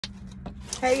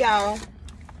Hey y'all,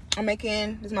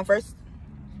 this is my first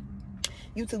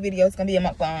YouTube video. It's gonna be a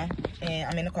mukbang,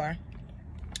 and I'm in the car.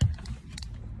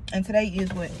 And today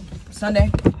is what?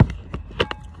 Sunday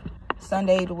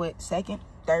the what? 2nd,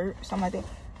 3rd, something like that.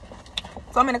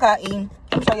 So I'm in the car eating.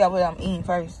 Let me show y'all what I'm eating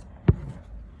first.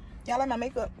 Y'all like my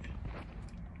makeup?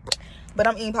 But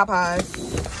I'm eating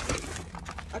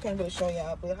Popeyes. I can't really show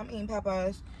y'all, but I'm eating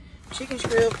Popeyes chicken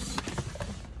strips,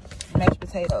 mashed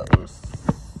potatoes.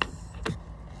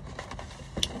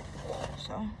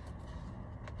 So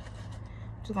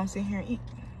just gonna sit here and eat.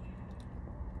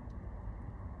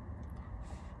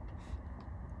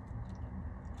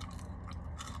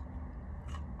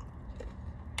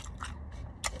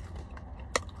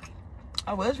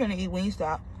 I was gonna eat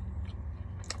Wingstop.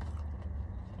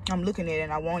 I'm looking at it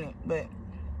and I want it, but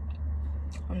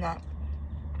I'm not.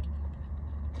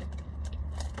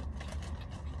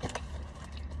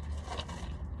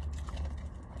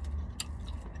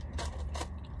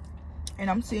 And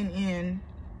I'm sitting in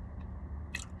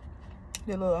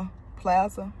the little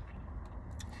plaza,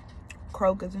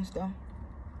 Kroger's and stuff.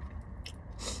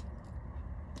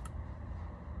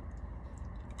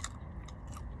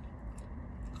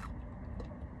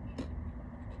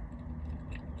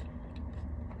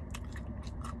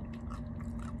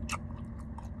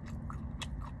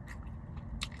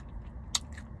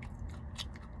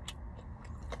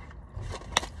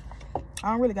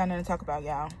 I don't really got nothing to talk about,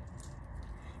 y'all.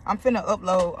 I'm finna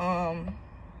upload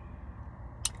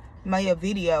my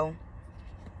video.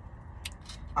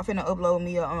 I'm finna upload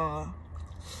me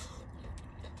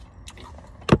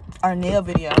a nail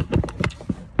video.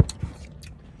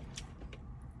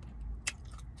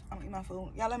 I'm eating my food.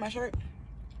 Y'all like my shirt?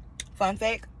 Fun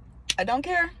fact, I don't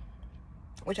care,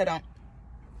 which I don't.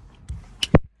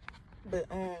 But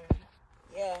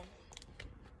yeah.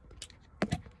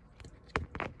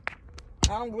 I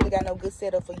don't really got no good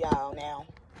setup for y'all now.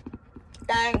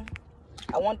 Dang.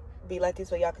 I want to be like this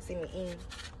so y'all can see me eating.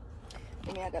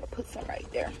 And then I gotta put some right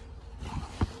there.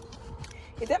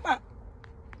 Is that my...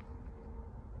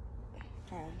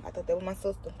 Oh, I thought that was my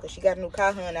sister. Because she got a new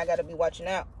car, honey. I gotta be watching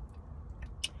out.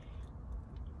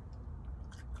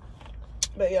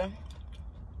 But yeah.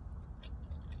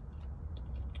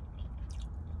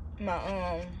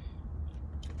 My,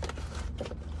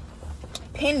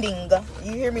 pending.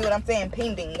 You hear me what I'm saying?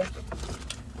 Pending.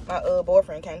 My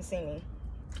boyfriend came to see me.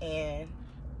 And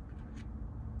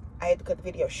I had to cut the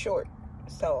video short.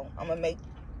 So I'm gonna make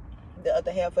the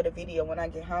other half of the video when I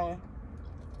get home.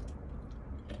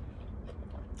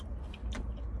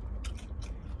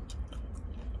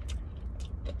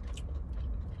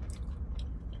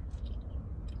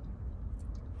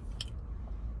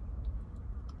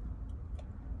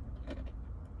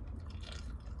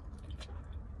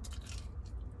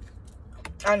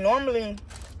 I normally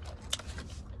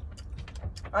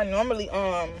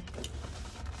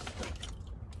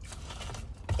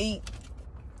eat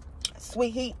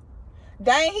sweet heat.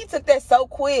 Dang, he took that so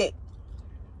quick.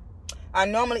 I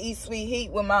normally eat sweet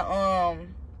heat with my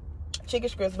chicken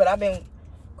strips, but I've been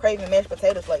craving mashed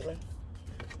potatoes lately.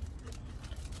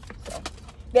 So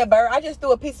that bird, I just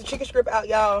threw a piece of chicken strip out,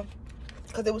 y'all,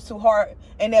 because it was too hard,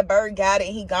 and that bird got it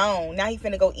and he gone. Now he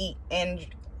finna go eat. And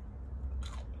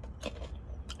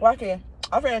watch this.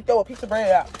 I'm finna throw a piece of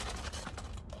bread out.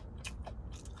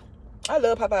 I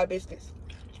love Popeye biscuits.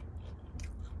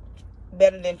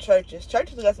 Better than Church's.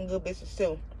 Church's got some good biscuits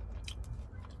too.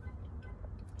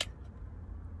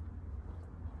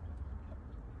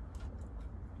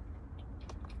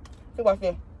 See, watch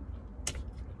this.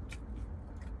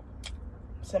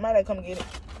 Somebody come get it.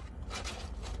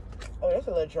 Oh, that's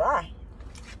a little dry.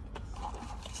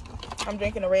 I'm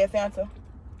drinking a red Fanta.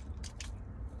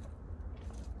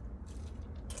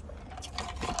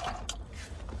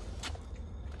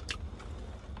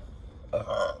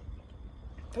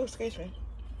 Oh, excuse me.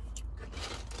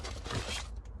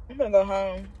 I'm gonna go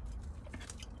home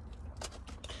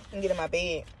and get in my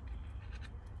bed.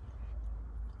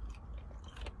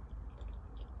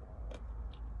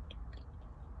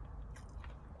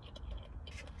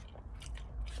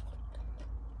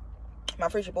 My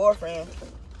future boyfriend,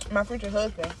 my future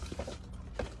husband,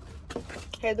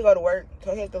 had to go to work,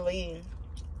 so he had to leave.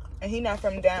 And he not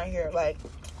from down here, like,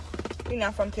 he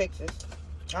not from Texas.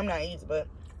 I'm not either, but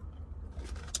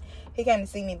he came to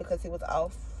see me because he was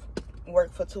off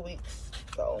work for 2 weeks.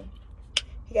 So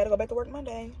he got to go back to work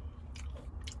Monday.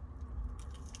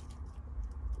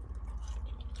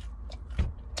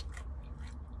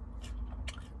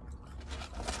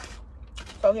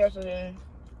 So here's the thing.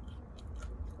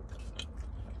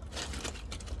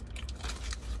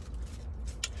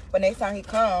 But next time he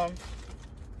comes,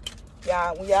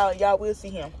 Y'all will see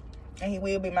him. And he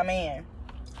will be my man.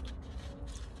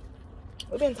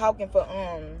 We've been talking for,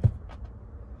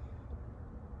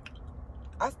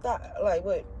 I started, like,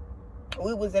 what?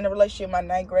 We was in a relationship my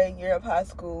 9th grade year of high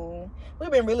school.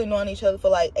 We've been really knowing each other for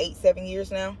like 8-7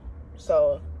 years now.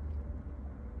 So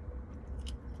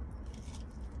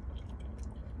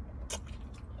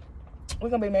we're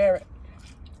gonna be married.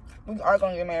 We are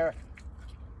gonna get married.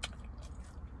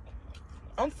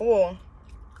 I'm full.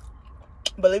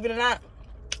 Believe it or not,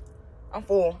 I'm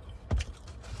full.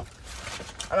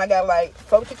 And I got like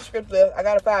 4 chicken strips left. I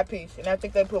got a 5-piece, and I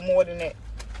think they put more than that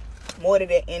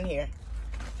in here.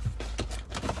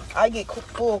 I get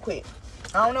full quick.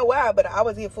 I don't know why, but I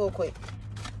always get full quick.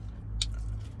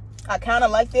 I kind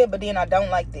of like that, but then I don't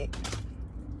like that.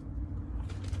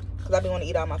 Because I do want to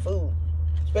eat all my food.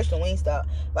 Especially Wingstop.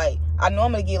 Like, I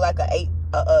normally get like a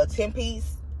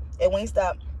 10-piece at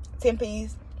Wingstop.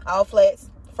 10-piece, all flats,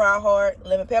 fried hard,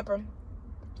 lemon pepper,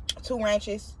 2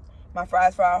 ranches, my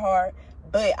fries fried hard.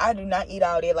 But I do not eat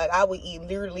all that. Like, I would eat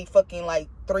literally fucking like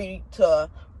 3 to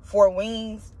 4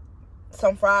 wings,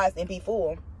 some fries, and be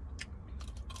full.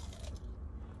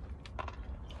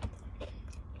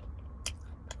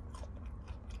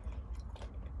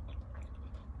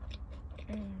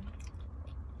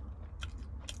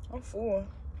 I'm full.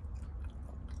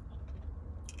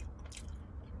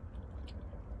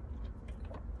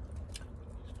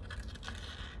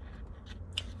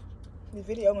 This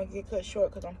video gonna get cut short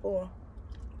because I'm full.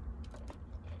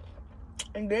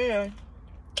 And then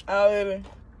I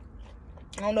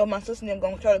don't know if my sister and them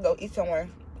gonna try to go eat somewhere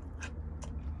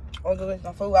or go get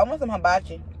some food. I want some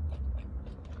hibachi.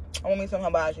 I want me some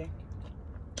hibachi.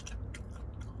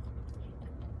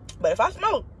 But if I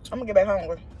smoke, I'm gonna get back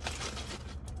hungry.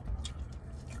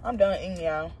 I'm done eating,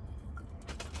 y'all.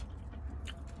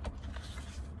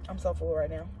 I'm so full right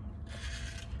now.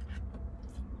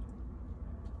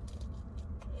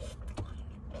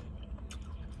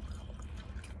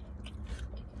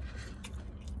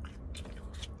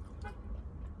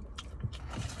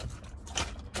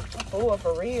 I'm full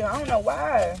for real. I don't know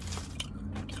why.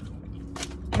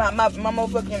 My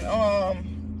motherfucking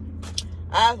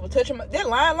eyes were touching my. That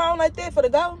line long like that for the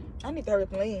go. I need to hurry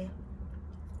up and leave.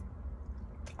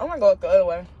 I'm gonna go up the other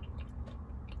way.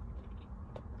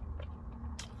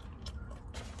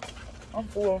 I'm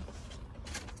full.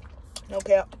 No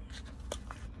cap.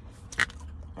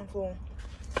 I'm full.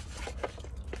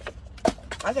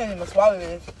 I can't even swallow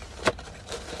this.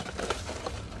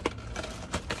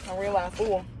 I realize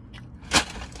full.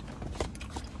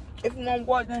 If you want to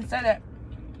go out there and say that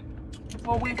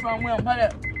before we from where I'm put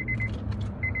up.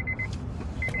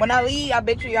 When I leave, I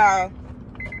bet you y'all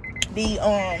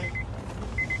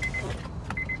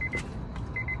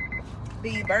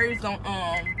the birds don't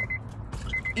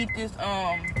eat this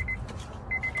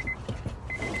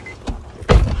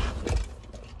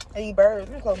these birds.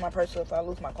 Let me close my purse up so I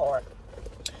lose my card.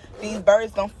 These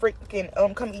birds don't freaking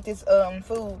come eat this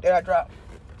food that I dropped.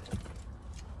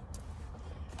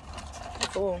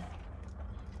 Cool.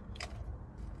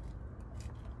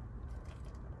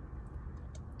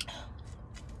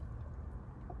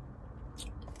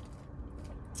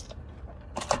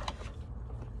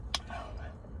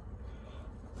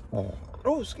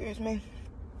 Oh, excuse me.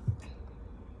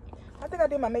 I think I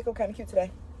did my makeup kind of cute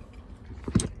today.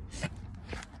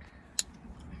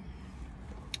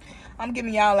 I'm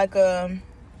giving y'all like a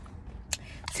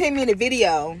 10-minute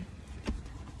video.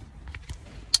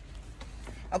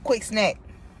 A quick snack.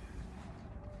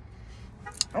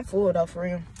 I'm full though, for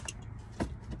real.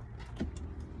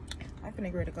 I'm finna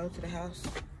get ready to go to the house.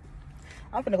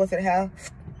 I'm finna go to the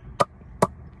house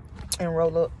and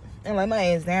roll up and lay my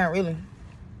ass down, really.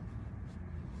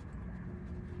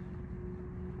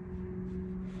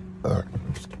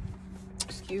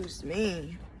 Excuse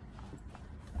me.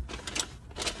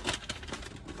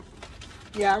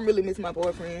 Yeah, I'm really missing my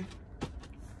boyfriend.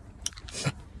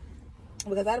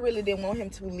 Because I really didn't want him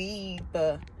to leave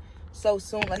so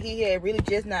soon. Like, he had really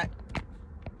just not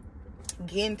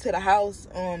getting to the house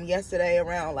yesterday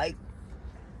around like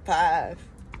 5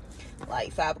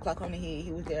 o'clock on the head.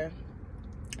 He was there.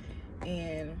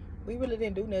 And we really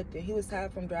didn't do nothing. He was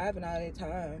tired from driving all that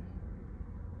time.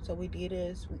 So we did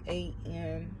this. We ate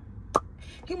and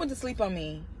he went to sleep on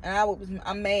me. And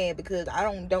I'm mad because I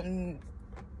don't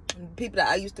people that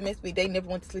I used to mess with, they never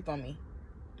went to sleep on me.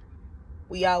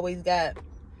 We always got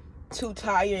too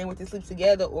tired and went to sleep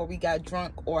together, or we got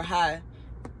drunk or high.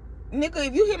 Nigga,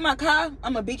 if you hit my car,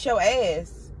 I'ma beat your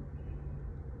ass.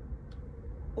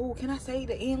 Oh, can I say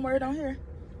the N word on here?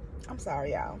 I'm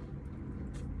sorry, y'all.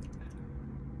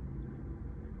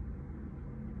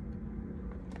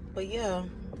 But yeah,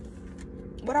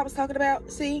 what I was talking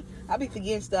about. See, I be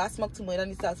forgetting stuff. I smoke too much. I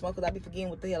need to stop smoking because I be forgetting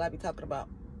what the hell I be talking about.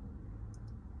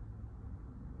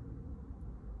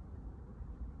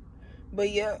 But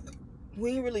yeah,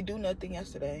 we didn't really do nothing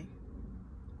yesterday.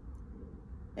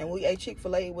 And we ate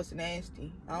Chick-fil-A. It was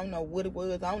nasty. I don't know what it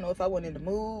was. I don't know if I wasn't in the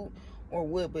mood or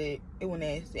what, but it was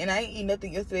nasty. And I ain't eat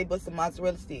nothing yesterday but some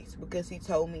mozzarella sticks because he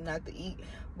told me not to eat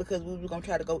because we were going to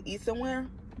try to go eat somewhere.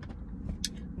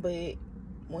 But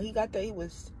when he got there, he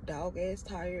was dog-ass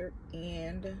tired.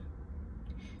 And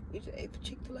we just ate for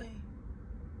Chick-fil-A.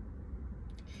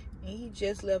 And he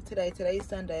just left today. Today's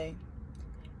Sunday.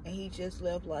 And he just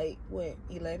left like, what,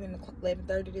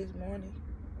 11:30 this morning?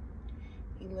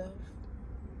 He left.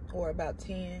 Or about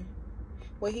 10.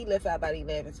 Well, he left out about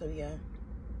 11, so yeah.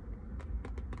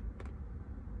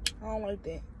 I don't like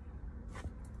that.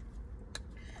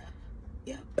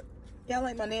 Yeah. Y'all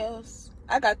like my nails?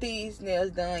 I got these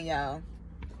nails done, y'all.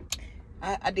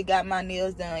 I did got my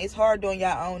nails done. It's hard doing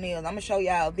y'all own nails. I'm going to show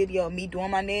y'all a video of me doing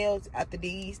my nails after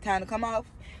these time to come off.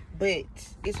 But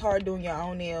it's hard doing your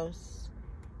own nails.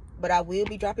 But I will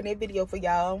be dropping that video for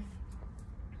y'all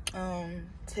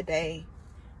today.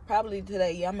 Probably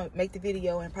today. Yeah, I'm going to make the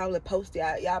video and probably post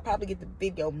it. Y'all probably get the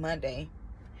video Monday.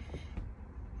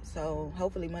 So,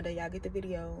 hopefully Monday y'all get the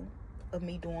video of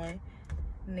me doing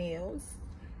nails.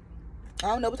 I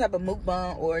don't know what type of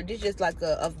mukbang or this just like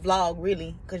a vlog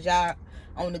really. Because y'all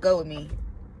on the go with me.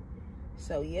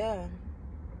 So, yeah.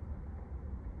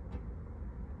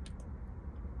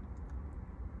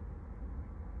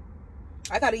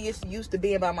 I gotta get used to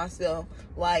being by myself.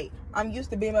 Like, I'm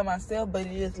used to being by myself, but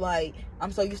it's just like,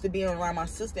 I'm so used to being around my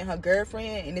sister and her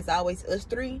girlfriend, and it's always us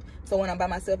three. So when I'm by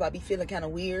myself, I be feeling kind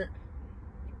of weird.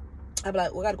 I be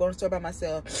like, well, I gotta go to the store by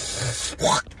myself.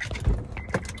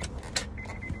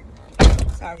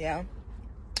 Sorry, y'all.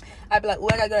 I be like,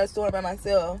 well, I gotta go to the store by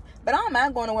myself. But I don't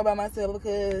mind going nowhere by myself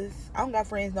because I don't got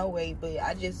friends no way. But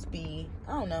I just be,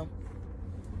 I don't know.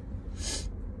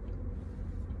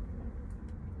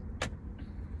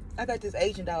 I got this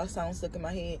Asian dollar song stuck in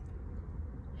my head.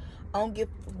 I don't give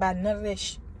a fuck about none of that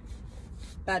shit.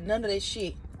 About none of that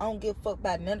shit. I don't give a fuck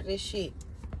about none of that shit.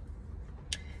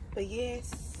 But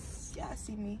yes, y'all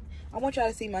see me. I want y'all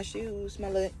to see my shoes. My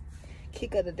little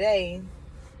kick of the day.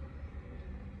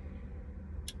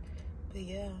 But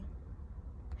yeah.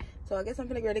 So I guess I'm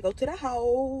finna get ready to go to the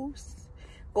house.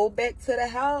 Go back to the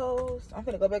house. I'm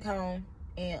finna go back home.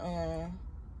 And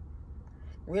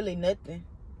really nothing.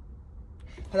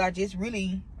 Because I just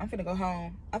really, I'm finna go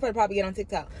home. I'm finna probably get on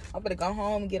TikTok. I'm finna go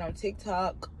home and get on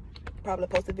TikTok. Probably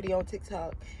post a video on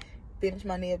TikTok. Finish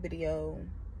my nail video.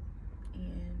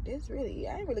 And that's really,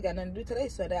 I ain't really got nothing to do today.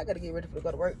 So I gotta get ready to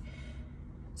go to work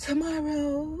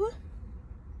tomorrow.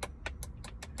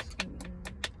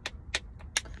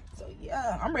 So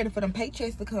yeah, I'm ready for them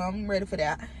paychecks to come. I'm ready for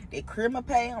that Christmas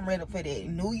pay. I'm ready for that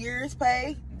New Year's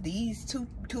pay. These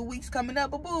two weeks coming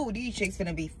up, boo. These checks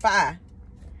finna be fire.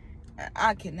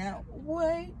 I cannot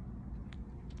wait.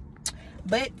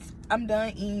 But I'm done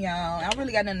eating, y'all. I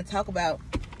really got nothing to talk about.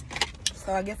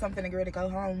 So I guess I'm finna get ready to go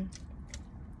home.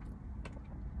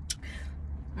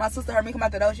 My sister heard me come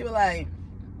out the door. She was like,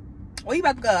 where you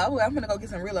about to go? I was like, I'm finna go get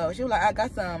some Reload. She was like, I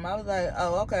got some. I was like,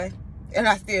 oh, okay. And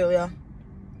I still, yeah.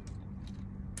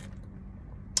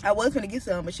 I was finna get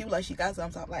some, but she was like, she got some.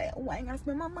 So I'm like, oh, I ain't gotta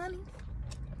spend my money.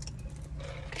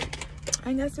 I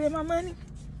ain't gotta spend my money.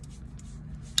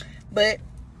 But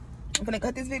I'm gonna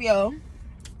cut this video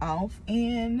off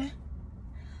and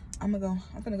I'm gonna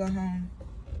go home.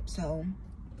 So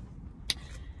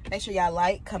make sure y'all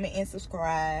like, comment, and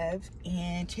subscribe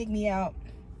and check me out.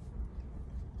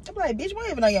 I'm like, bitch, we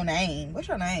don't even know your name. What's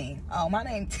your name? Oh, my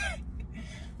name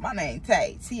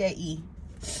Tay. T-A-E.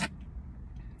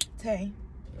 Tay.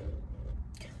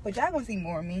 But y'all gonna see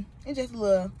more of me. It's just a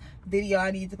little video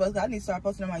I need to post. I need to start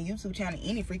posting on my YouTube channel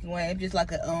any freaking way. I'm just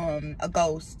like a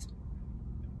ghost.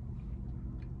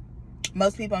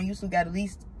 Most people on YouTube got at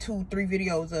least 2-3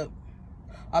 videos up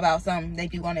about something they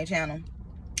do on their channel.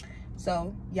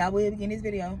 So, y'all will be getting this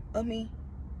video of me.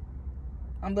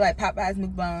 I'm gonna be like Popeyes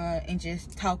Mukbang and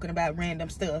just talking about random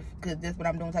stuff. Because that's what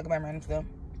I'm doing, talking about random stuff.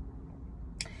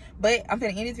 But I'm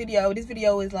gonna end this video. This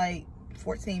video is like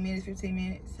 14 minutes, 15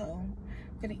 minutes. So, I'm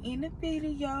gonna end the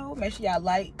video. Make sure y'all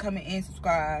like, comment, and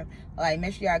subscribe. Like,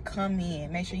 make sure y'all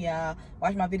comment. Make sure y'all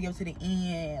watch my video to the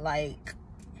end. Like,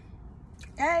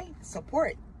 okay,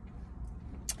 support.